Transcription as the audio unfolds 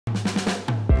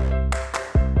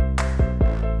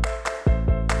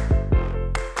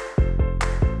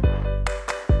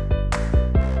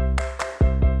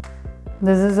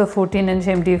This is a 14-inch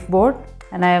MDF board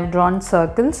and I have drawn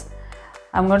circles.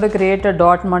 I'm going to create a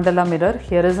dot mandala mirror.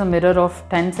 Here is a mirror of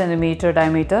 10 centimeter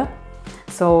diameter.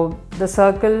 So the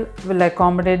circle will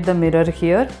accommodate the mirror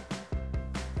here.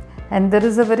 And there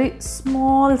is a very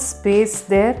small space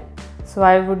there. So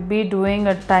I would be doing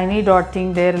a tiny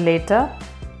dotting there later.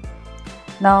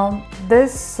 Now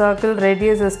this circle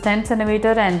radius is 10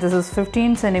 centimeter and this is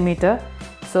 15 centimeter.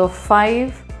 So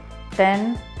 5,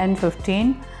 10 and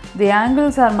 15. The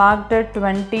angles are marked at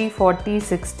 20, 40,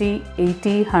 60,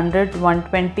 80, 100,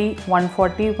 120,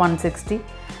 140, 160.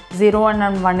 0, 1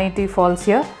 and 180 falls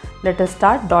here. Let us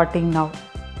start dotting now.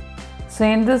 So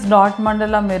in this dot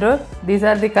mandala mirror, these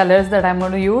are the colors that I am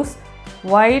going to use: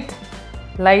 white,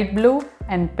 light blue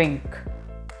and pink.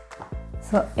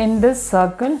 So in this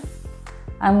circle,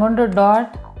 I am going to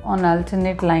dot on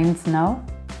alternate lines now.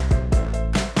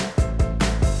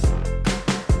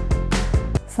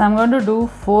 So I am going to do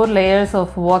 4 layers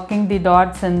of walking the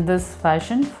dots in this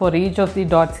fashion for each of the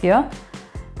dots here.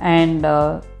 And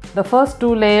the first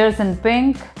 2 layers in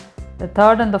pink, the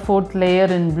third and the fourth layer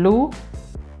in blue.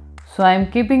 So I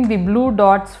am keeping the blue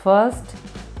dots first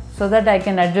so that I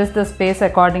can adjust the space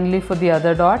accordingly for the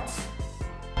other dots.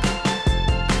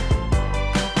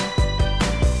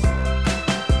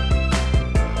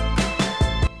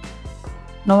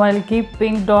 Now I will keep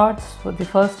pink dots for the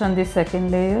first and the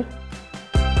second layer.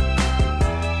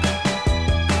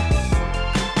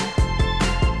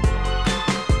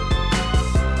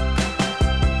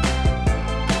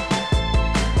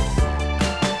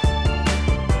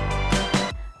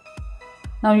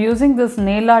 Now using this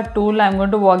nail art tool, I am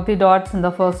going to walk the dots in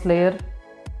the first layer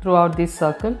throughout this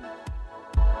circle.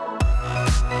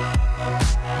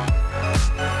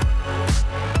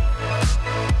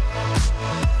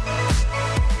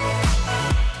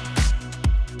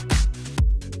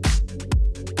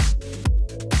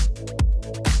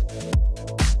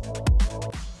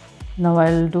 Now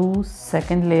I will do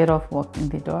second layer of walking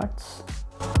the dots.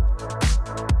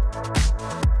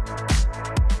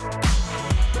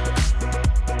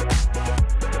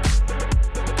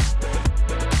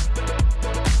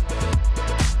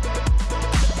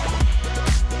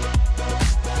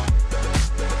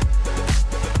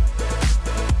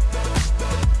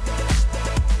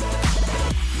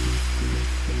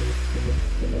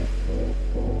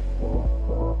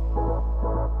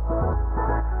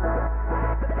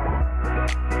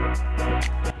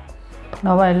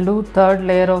 Now I will do third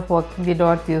layer of walking the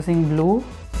dots using blue.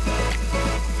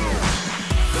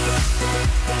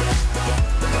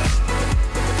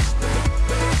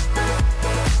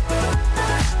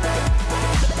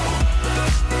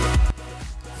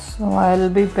 So I will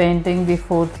be painting the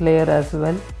fourth layer as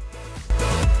well.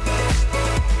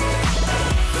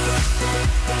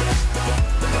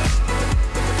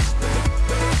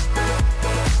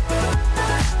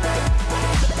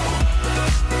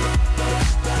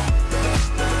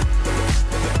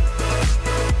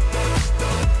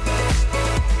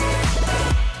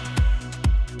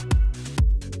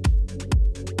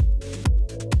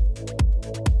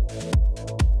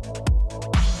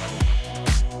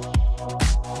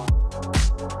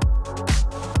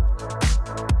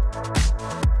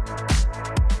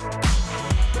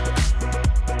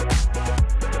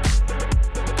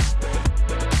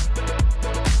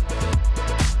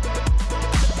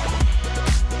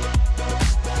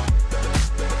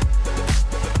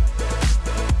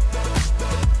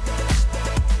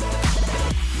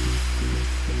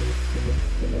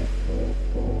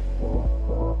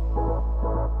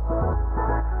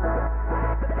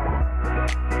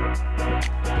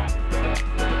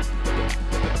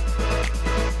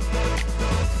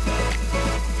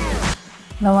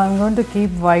 Now I am going to keep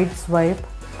white swipe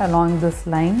along this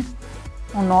line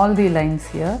on all the lines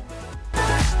here.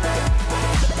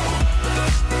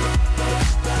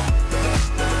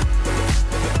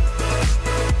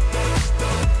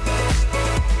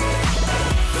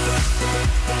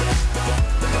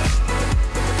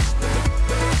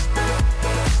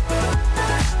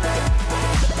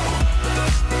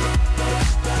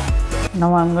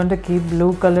 Now I am going to keep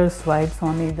blue color swipes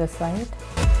on either side.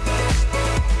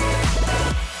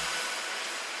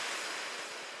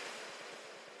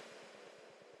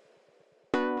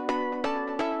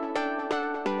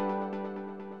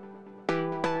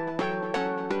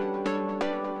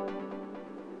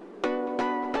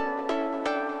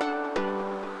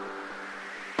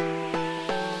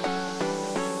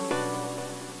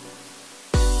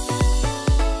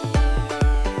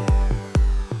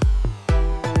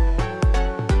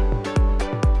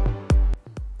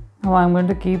 Now I'm going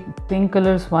to keep pink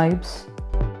color swipes.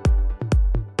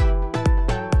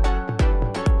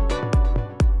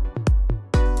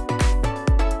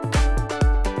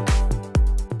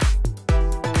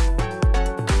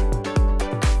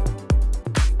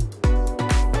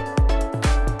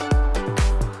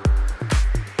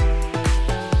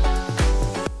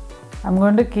 I'm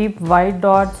going to keep white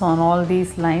dots on all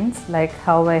these lines like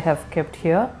how I have kept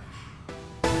here.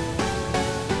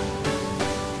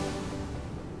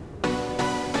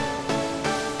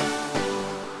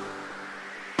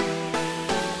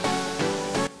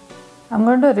 I'm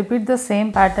going to repeat the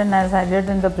same pattern as I did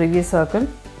in the previous circle.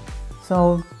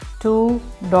 So 2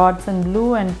 dots in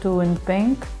blue and 2 in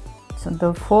pink. So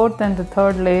the fourth and the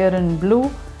third layer in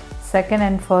blue, second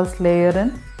and first layer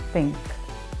in pink.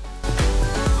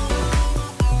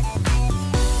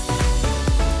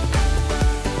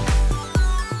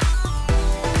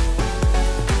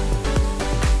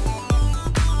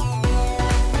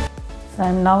 So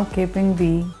I'm now keeping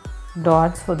the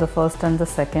dots for the first and the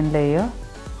second layer.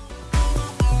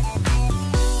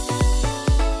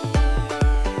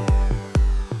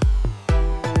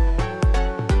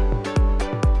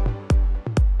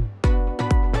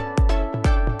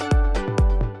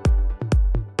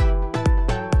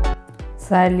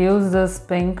 So I'll use this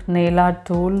pink nail art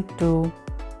tool to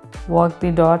work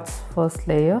the dots first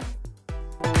layer.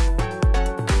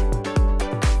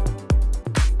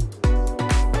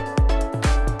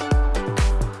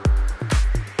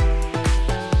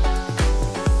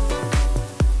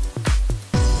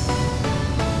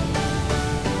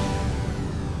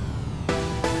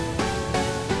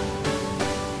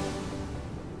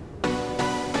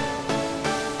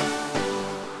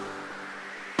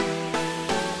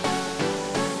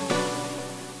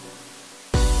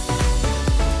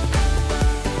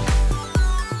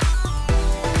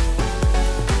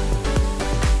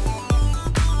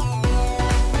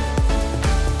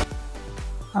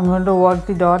 I'm going to work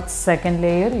the dots second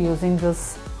layer using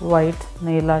this white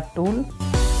nail art tool.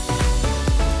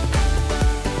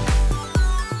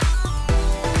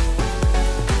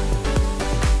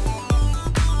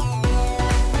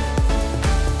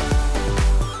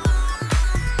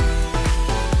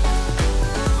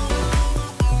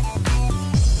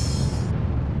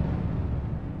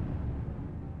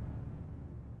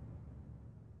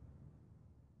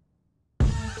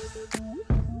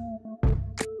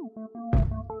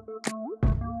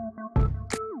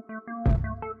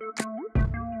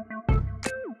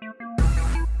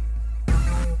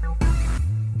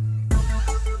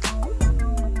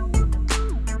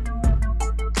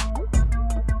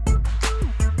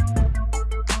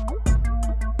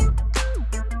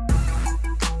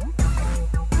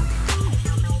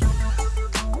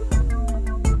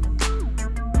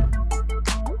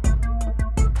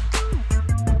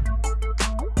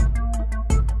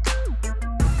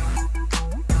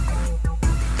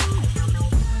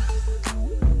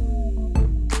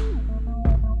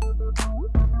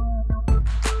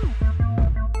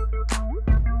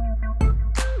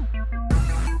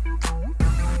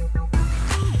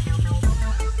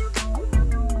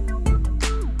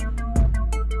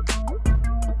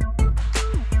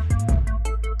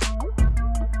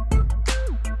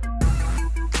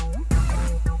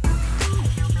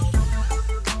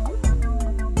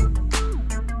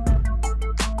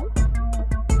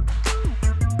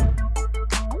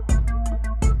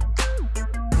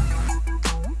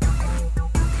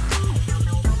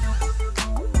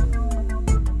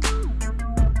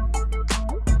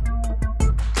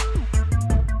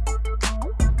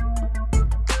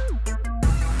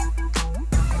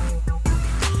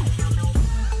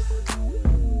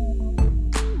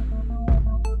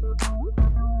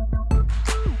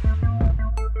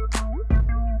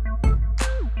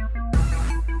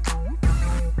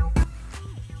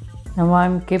 Now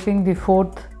I'm keeping the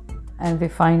fourth and the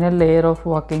final layer of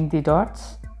working the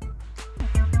dots.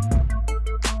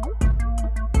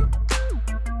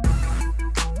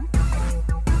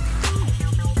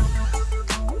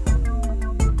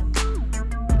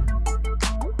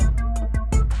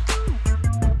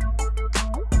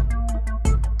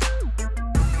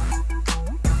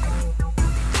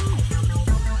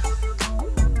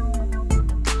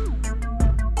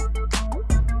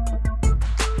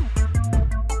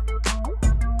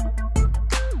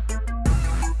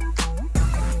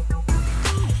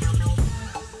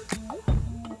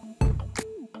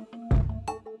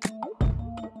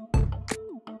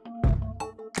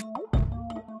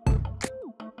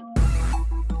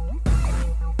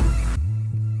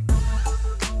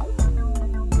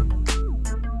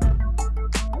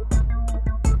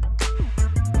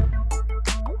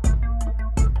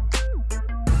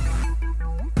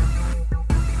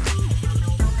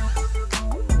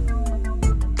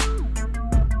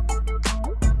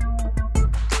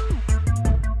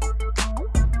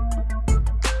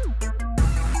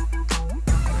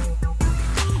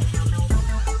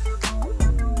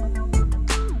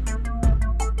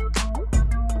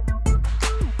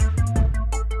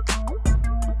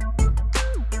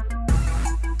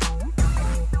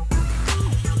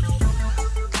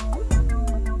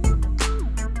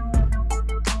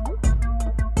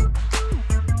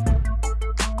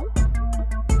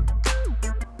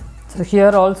 So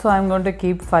here also I'm going to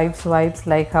keep 5 swipes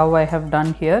like how I have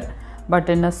done here,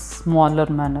 but in a smaller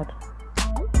manner.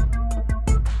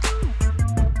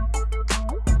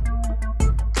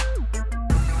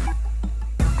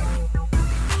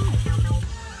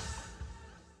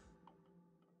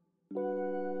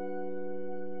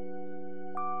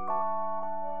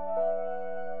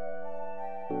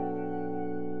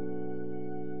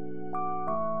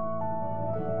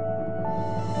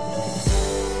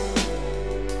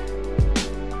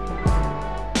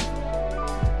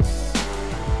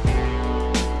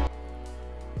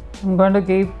 I'm going to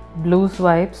give blue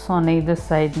swipes on either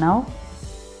side now.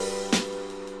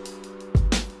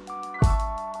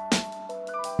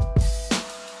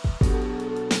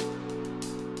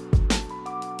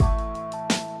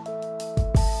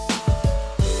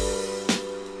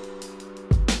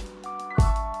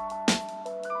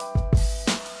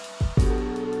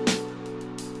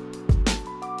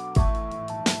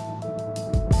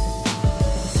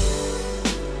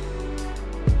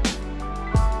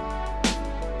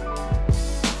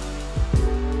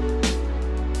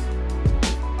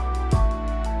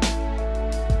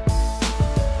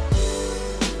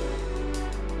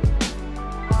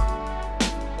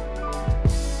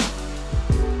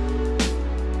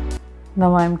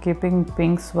 Now I am keeping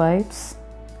pink swipes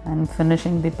and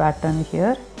finishing the pattern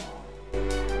here.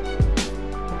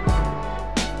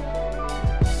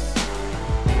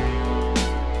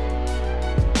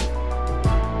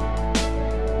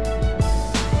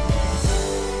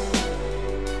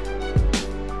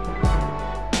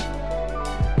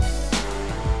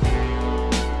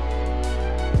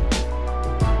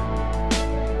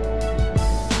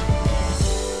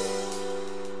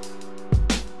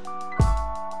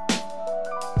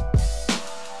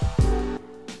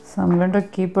 So I'm going to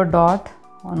keep a dot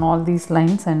on all these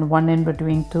lines and one in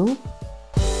between two.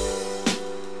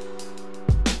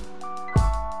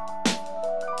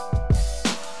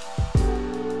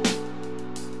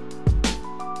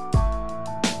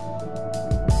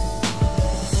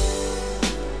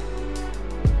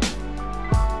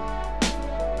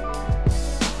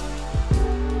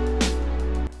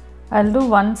 I'll do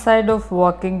one side of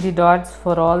walking the dots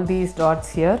for all these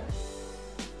dots here.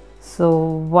 So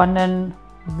one in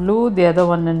blue, the other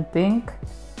one in pink.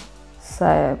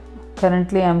 So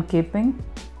currently I'm keeping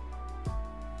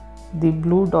the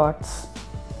blue dots.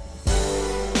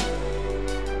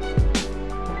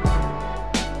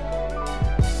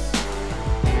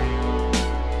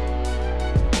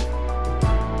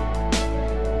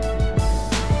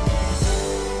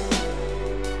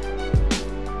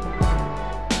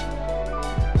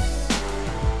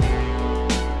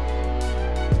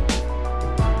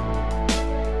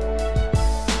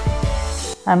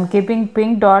 I'm keeping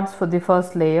pink dots for the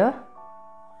first layer.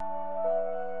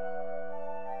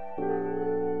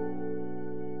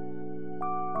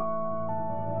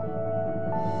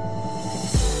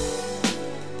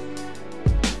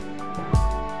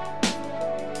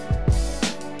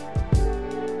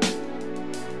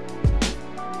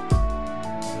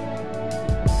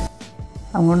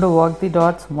 I'm going to walk the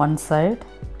dots one side.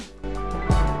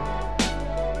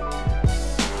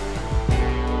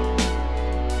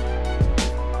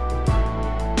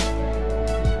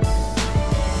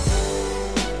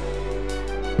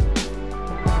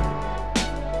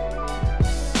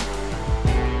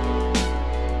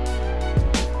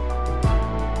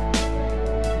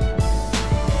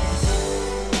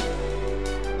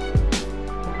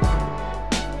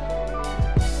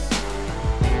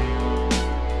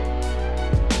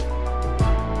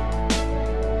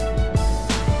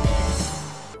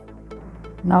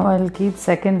 Now I'll keep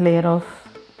second layer of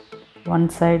one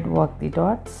side, walk the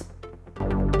dots.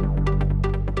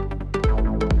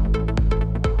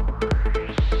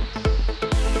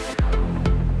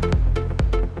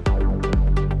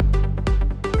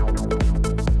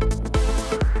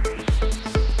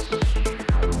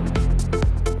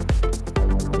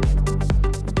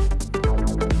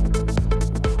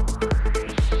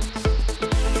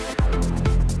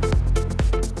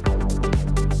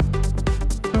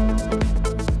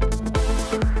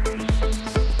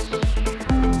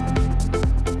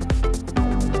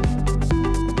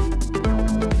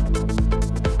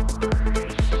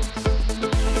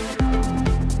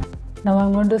 Now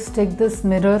I'm going to stick this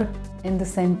mirror in the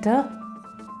center.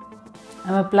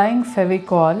 I'm applying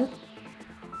Fevicol.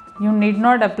 You need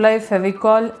not apply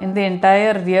Fevicol in the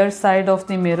entire rear side of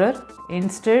the mirror.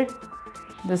 Instead,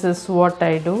 this is what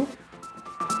I do.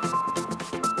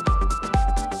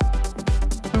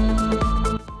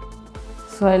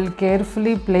 So I'll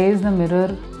carefully place the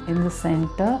mirror in the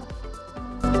center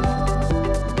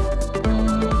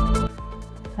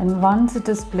And once it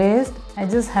is placed, I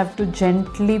just have to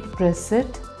gently press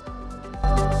it.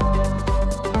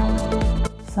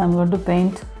 So I'm going to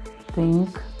paint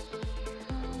pink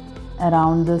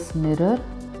around this mirror.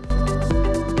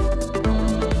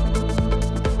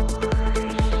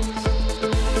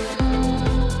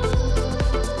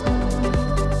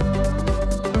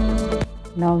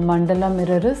 Now mandala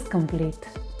mirror is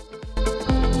complete.